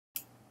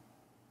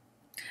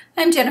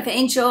I'm Jennifer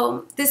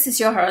Angel. This is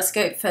your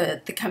horoscope for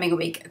the coming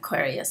week,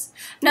 Aquarius.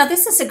 Now,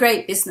 this is a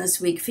great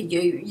business week for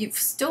you. You've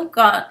still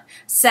got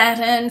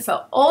Saturn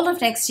for all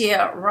of next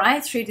year,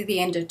 right through to the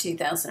end of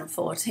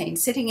 2014,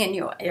 sitting in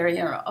your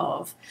area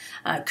of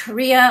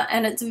career,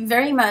 and it's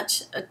very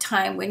much a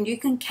time when you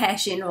can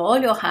cash in all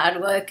your hard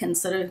work and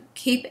sort of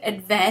keep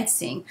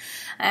advancing.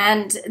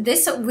 And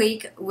this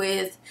week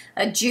with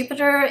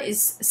Jupiter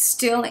is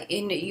still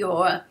in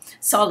your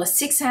solar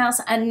sixth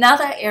house,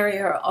 another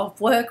area of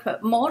work,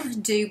 but more to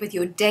do with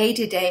your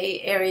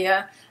day-to-day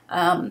area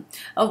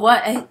of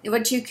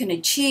what you can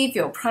achieve,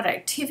 your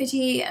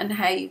productivity, and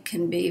how you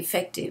can be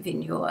effective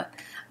in your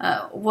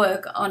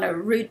work on a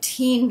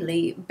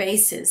routinely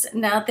basis.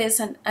 Now,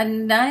 there's a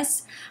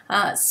nice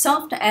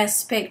soft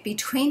aspect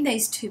between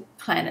these two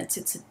planets.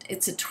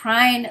 It's a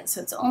trine,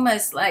 so it's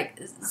almost like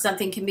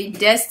something can be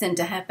destined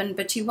to happen,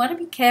 but you want to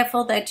be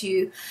careful that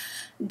you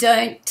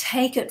don't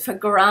take it for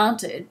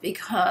granted,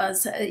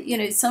 because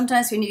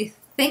sometimes when you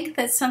think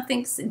that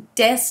something's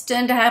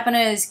destined to happen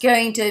and is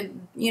going to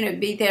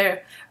be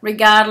there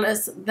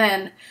regardless,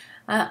 then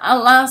a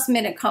last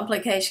minute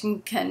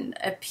complication can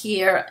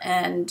appear,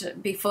 and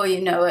before you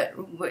know it,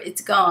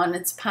 it's gone,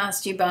 it's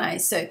passed you by.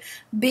 So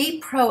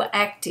be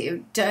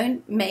proactive.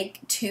 Don't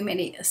make too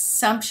many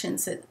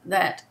assumptions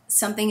that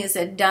something is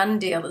a done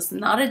deal. It's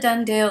not a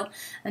done deal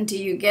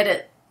until you get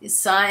it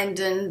signed,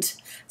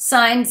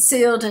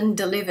 sealed, and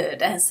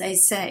delivered, as they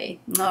say.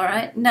 All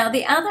right. Now,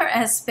 the other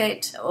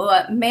aspect,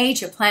 or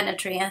major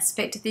planetary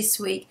aspect this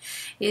week,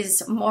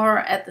 is more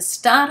at the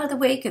start of the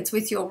week. It's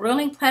with your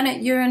ruling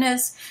planet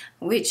Uranus,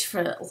 which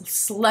for a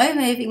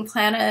slow-moving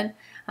planet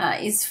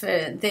is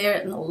for there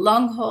in the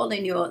long haul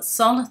in your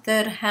solar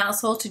third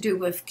house, all to do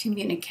with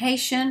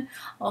communication,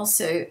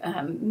 also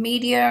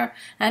media,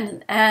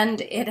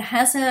 and it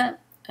has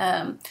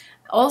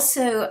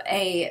also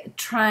a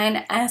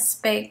trine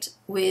aspect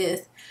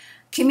with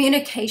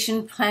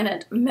communication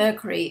planet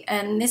Mercury,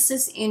 and this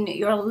is in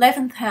your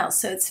 11th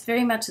house, so it's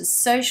very much a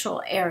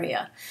social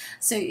area.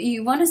 So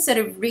you want to sort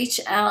of reach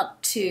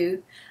out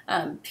to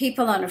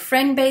people on a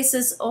friend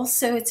basis.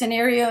 Also, it's an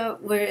area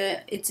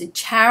where it's a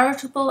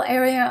charitable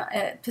area,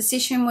 a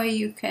position where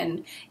you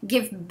can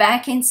give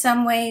back in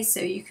some way,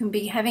 so you can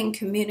be having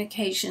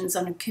communications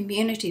on a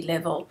community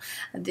level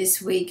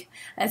this week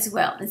as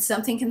well. And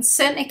something can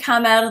certainly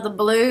come out of the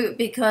blue,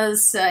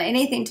 because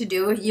anything to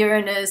do with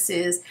Uranus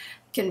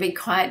can be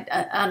quite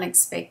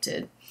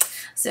unexpected.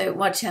 So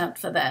watch out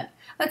for that.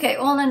 Okay,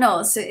 all in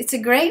all, so it's a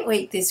great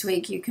week this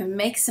week. You can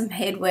make some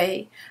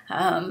headway.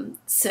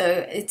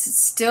 So it's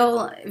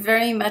still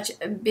very much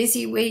a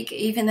busy week,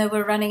 even though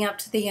we're running up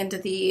to the end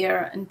of the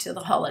year until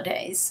the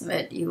holidays.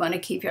 But you want to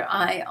keep your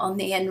eye on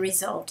the end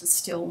result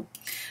still.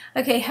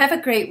 Okay, have a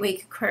great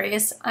week,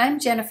 Aquarius. I'm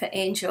Jennifer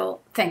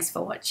Angel. Thanks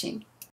for watching.